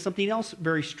mentions something else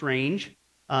very strange,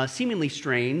 seemingly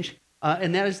strange,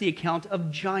 and that is the account of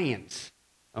giants.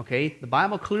 Okay, the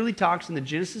Bible clearly talks in the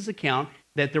Genesis account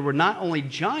that there were not only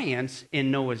giants in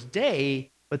Noah's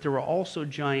day, but there were also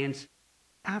giants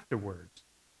afterwards.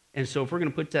 And so if we're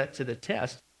going to put that to the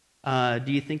test,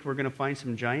 do you think we're going to find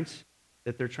some giants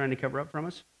that they're trying to cover up from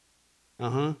us?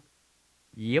 Uh-huh.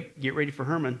 Yep, get ready for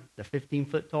Herman, the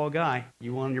 15-foot tall guy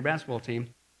you want on your basketball team.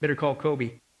 Better call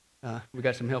Kobe. We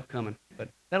got some help coming. But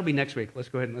that'll be next week. Let's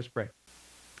go ahead and let's pray.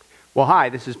 Well, hi,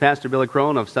 this is Pastor Billy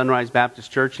Crone of Sunrise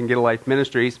Baptist Church and Get a Life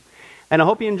Ministries, and I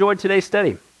hope you enjoyed today's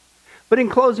study. But in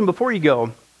closing, before you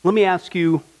go, let me ask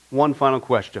you one final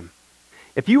question.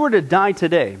 If you were to die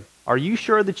today, are you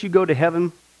sure that you go to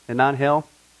heaven and not hell?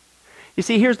 You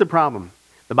see, here's the problem.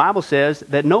 The Bible says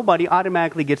that nobody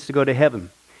automatically gets to go to heaven,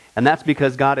 and that's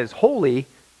because God is holy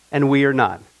and we are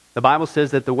not. The Bible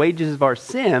says that the wages of our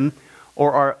sin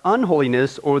or our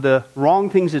unholiness or the wrong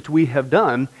things that we have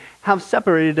done have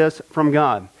separated us from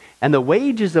God. And the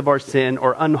wages of our sin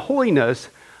or unholiness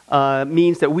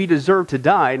means that we deserve to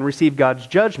die and receive God's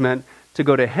judgment to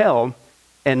go to hell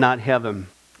and not heaven.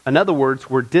 In other words,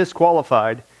 we're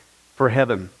disqualified for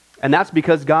heaven. And that's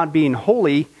because God being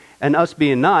holy and us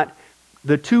being not,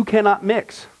 the two cannot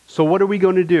mix. So what are we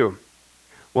going to do?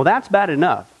 Well, that's bad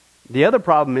enough. The other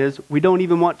problem is we don't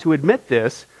even want to admit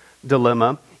this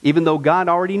dilemma, even though God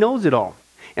already knows it all.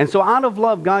 And so out of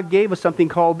love, God gave us something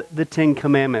called the Ten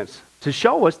Commandments to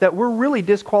show us that we're really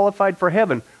disqualified for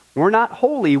heaven. We're not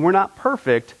holy. We're not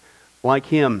perfect like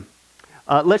Him.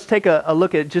 Let's take a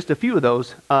look at just a few of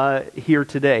those here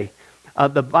today.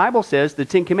 The Bible says, the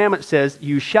Ten Commandments says,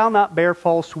 you shall not bear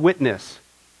false witness.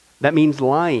 That means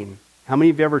lying. How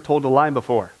many of you ever told a lie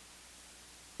before?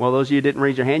 Well, those of you who didn't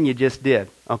raise your hand, you just did.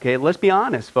 Okay, let's be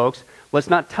honest, folks. Let's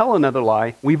not tell another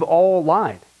lie. We've all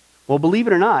lied. Well, believe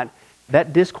it or not,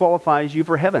 that disqualifies you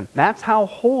for heaven. That's how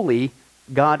holy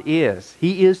God is.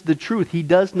 He is the truth. He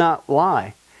does not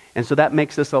lie. And so that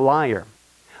makes us a liar.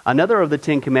 Another of the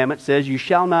Ten Commandments says, you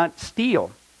shall not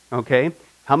steal. Okay?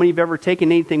 How many have ever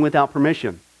taken anything without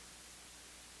permission?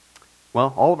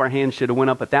 Well, all of our hands should have went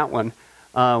up at that one.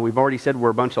 We've already said we're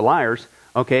a bunch of liars.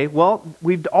 Okay, well,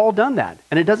 we've all done that.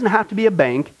 And it doesn't have to be a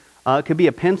bank. It could be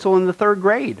a pencil in the 3rd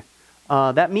grade.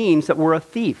 That means that we're a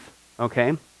thief.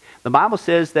 Okay? The Bible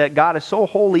says that God is so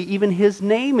holy, even His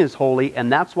name is holy.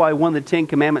 And that's why one of the Ten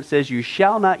Commandments says, you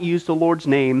shall not use the Lord's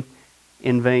name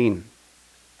in vain.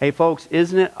 Hey, folks,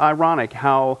 isn't it ironic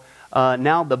how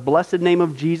now the blessed name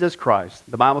of Jesus Christ,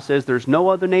 the Bible says there's no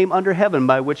other name under heaven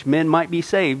by which men might be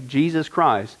saved, Jesus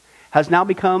Christ, has now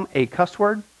become a cuss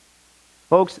word?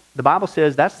 Folks, the Bible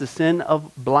says that's the sin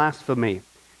of blasphemy.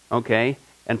 Okay?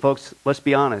 And folks, let's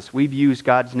be honest. We've used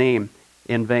God's name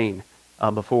in vain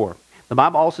before. The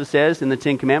Bible also says in the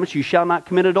Ten Commandments, you shall not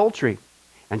commit adultery.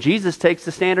 And Jesus takes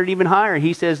the standard even higher.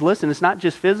 He says, listen, it's not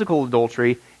just physical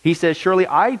adultery. He says, surely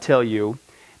I tell you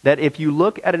that if you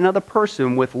look at another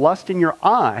person with lust in your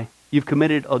eye, you've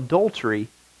committed adultery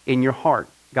in your heart.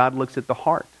 God looks at the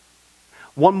heart.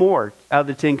 One more out of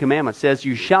the Ten Commandments says,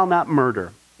 you shall not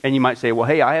murder. And you might say, well,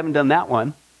 hey, I haven't done that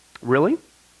one. Really?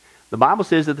 The Bible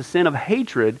says that the sin of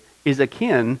hatred is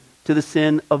akin to the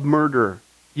sin of murder.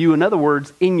 You, in other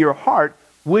words, in your heart,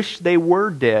 wish they were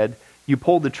dead. You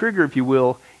pulled the trigger, if you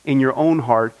will, in your own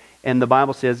heart. And the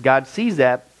Bible says God sees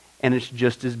that and it's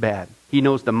just as bad. He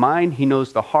knows the mind, he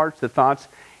knows the hearts, the thoughts,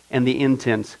 and the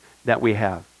intents that we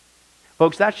have.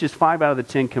 Folks, that's just 5 out of the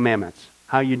 10 commandments.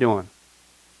 How you doing?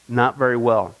 Not very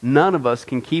well. None of us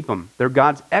can keep them. They're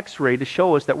God's x-ray to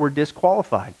show us that we're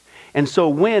disqualified. And so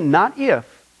when, not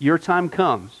if, your time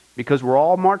comes, because we're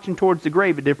all marching towards the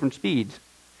grave at different speeds,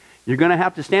 you're going to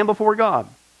have to stand before God.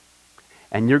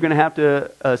 And you're going to have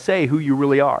to say who you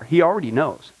really are. He already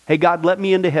knows. Hey, God, let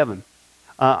me into heaven.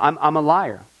 I'm a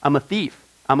liar. I'm a thief.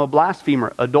 I'm a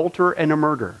blasphemer, adulterer, and a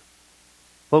murderer.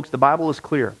 Folks, the Bible is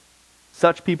clear.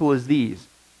 Such people as these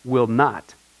will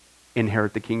not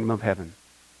inherit the kingdom of heaven.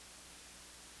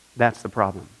 That's the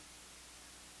problem.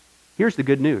 Here's the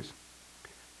good news.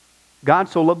 God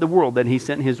so loved the world that he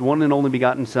sent his one and only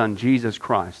begotten Son, Jesus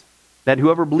Christ, that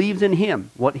whoever believes in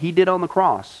him, what he did on the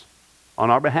cross on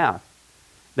our behalf,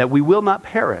 that we will not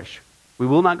perish, we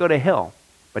will not go to hell,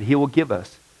 but he will give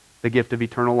us the gift of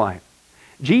eternal life.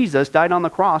 Jesus died on the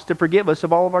cross to forgive us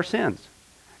of all of our sins.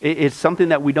 It's something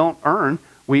that we don't earn.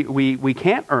 We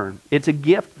can't earn. It's a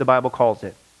gift, the Bible calls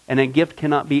it. And a gift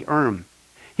cannot be earned.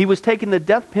 He was taking the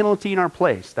death penalty in our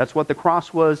place. That's what the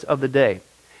cross was of the day.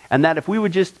 And that if we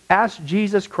would just ask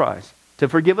Jesus Christ to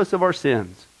forgive us of our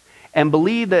sins and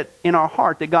believe that in our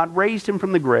heart that God raised him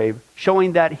from the grave,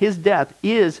 showing that his death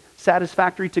is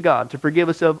satisfactory to God to forgive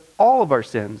us of all of our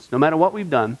sins, no matter what we've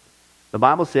done, the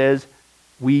Bible says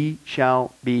we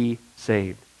shall be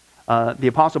saved. The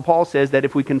Apostle Paul says that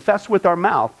if we confess with our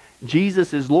mouth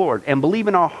Jesus is Lord and believe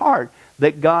in our heart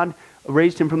that God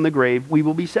raised him from the grave, we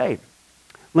will be saved.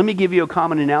 Let me give you a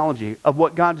common analogy of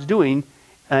what God's doing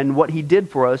and what he did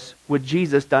for us with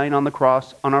Jesus dying on the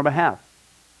cross on our behalf.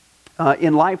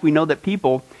 In life, we know that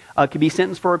people can be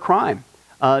sentenced for a crime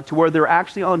to where they're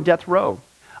actually on death row.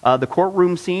 The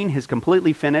courtroom scene has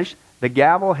completely finished. The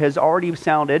gavel has already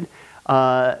sounded.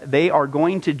 They are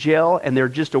going to jail, and they're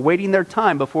just awaiting their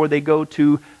time before they go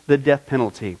to the death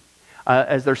penalty.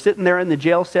 As they're sitting there in the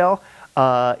jail cell,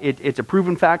 it's a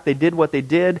proven fact they did what they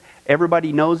did.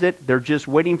 Everybody knows it. They're just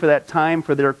waiting for that time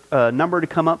for their number to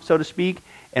come up, so to speak,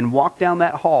 and walk down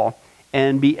that hall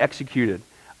and be executed.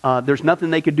 There's nothing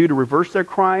they could do to reverse their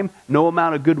crime. No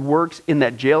amount of good works in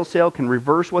that jail cell can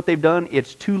reverse what they've done.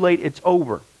 It's too late. It's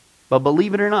over. But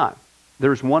believe it or not,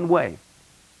 there's one way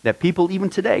that people even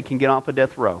today can get off a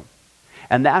death row.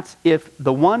 And that's if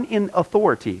the one in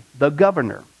authority, the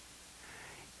governor,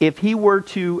 if he were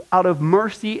to, out of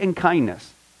mercy and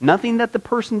kindness, nothing that the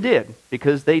person did,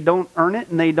 because they don't earn it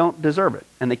and they don't deserve it,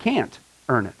 and they can't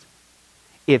earn it,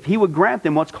 if he would grant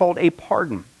them what's called a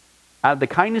pardon, out of the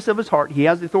kindness of his heart, he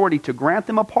has the authority to grant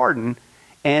them a pardon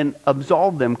and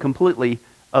absolve them completely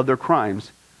of their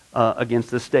crimes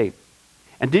against the state.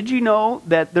 And did you know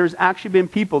that there's actually been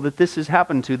people that this has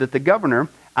happened to, that the governor,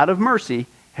 out of mercy,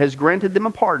 has granted them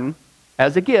a pardon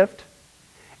as a gift,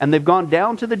 and they've gone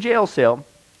down to the jail cell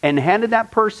and handed that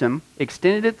person,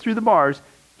 extended it through the bars,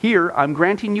 here, I'm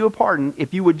granting you a pardon.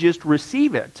 If you would just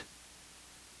receive it,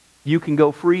 you can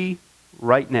go free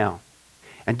right now.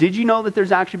 And did you know that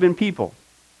there's actually been people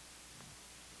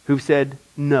who've said,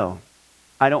 no,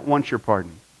 I don't want your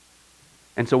pardon.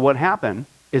 And so what happened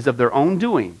is of their own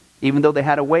doing, even though they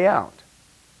had a way out,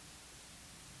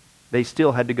 they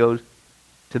still had to go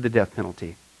to the death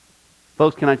penalty.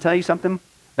 Folks, can I tell you something?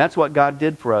 That's what God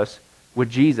did for us with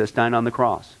Jesus dying on the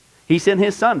cross. He sent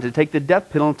his Son to take the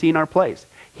death penalty in our place.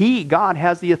 God,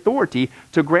 has the authority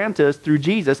to grant us through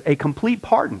Jesus a complete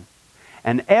pardon.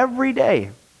 And every day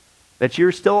that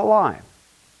you're still alive,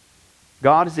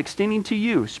 God is extending to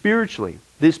you spiritually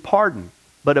this pardon.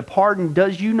 But a pardon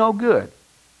does you no good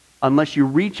unless you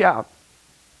reach out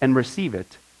and receive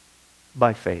it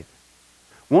by faith.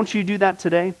 Won't you do that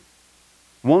today?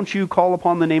 Won't you call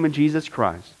upon the name of Jesus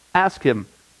Christ? Ask him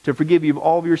to forgive you of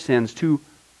all of your sins, to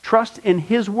trust in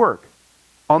his work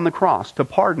on the cross to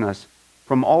pardon us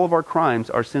from all of our crimes,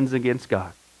 our sins against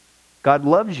God. God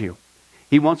loves you.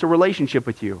 He wants a relationship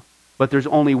with you. But there's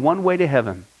only one way to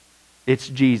heaven. It's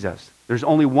Jesus. There's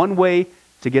only one way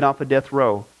to get off a death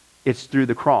row. It's through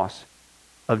the cross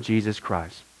of Jesus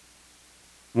Christ.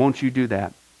 Won't you do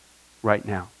that right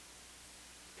now?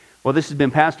 Well, this has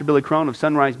been Pastor Billy Crone of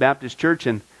Sunrise Baptist Church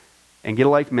and Get a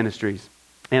Life Ministries.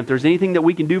 And if there's anything that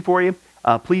we can do for you,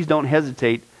 please don't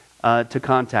hesitate to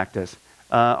contact us.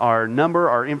 Our number,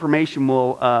 our information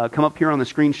will come up here on the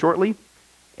screen shortly.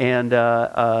 And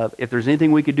if there's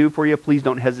anything we could do for you, please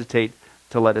don't hesitate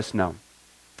to let us know.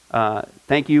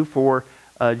 Thank you for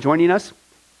joining us.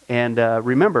 And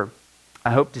remember,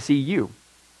 I hope to see you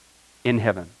in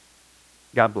heaven.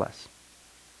 God bless.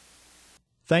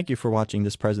 Thank you for watching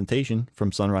this presentation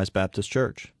from Sunrise Baptist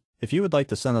Church. If you would like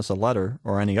to send us a letter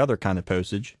or any other kind of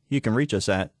postage, you can reach us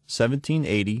at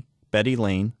 1780 Betty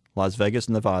Lane, Las Vegas,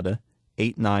 Nevada,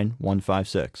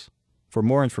 89156. For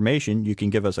more information, you can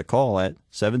give us a call at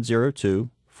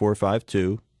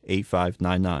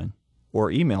 702-452-8599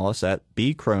 or email us at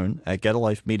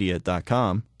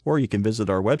bcrone@getalifemedia.com, or you can visit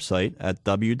our website at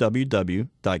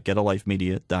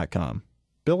www.getalifemedia.com.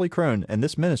 Billy Crone and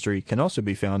this ministry can also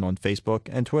be found on Facebook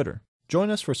and Twitter. Join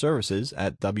us for services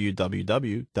at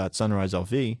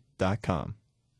www.sunriselv.com.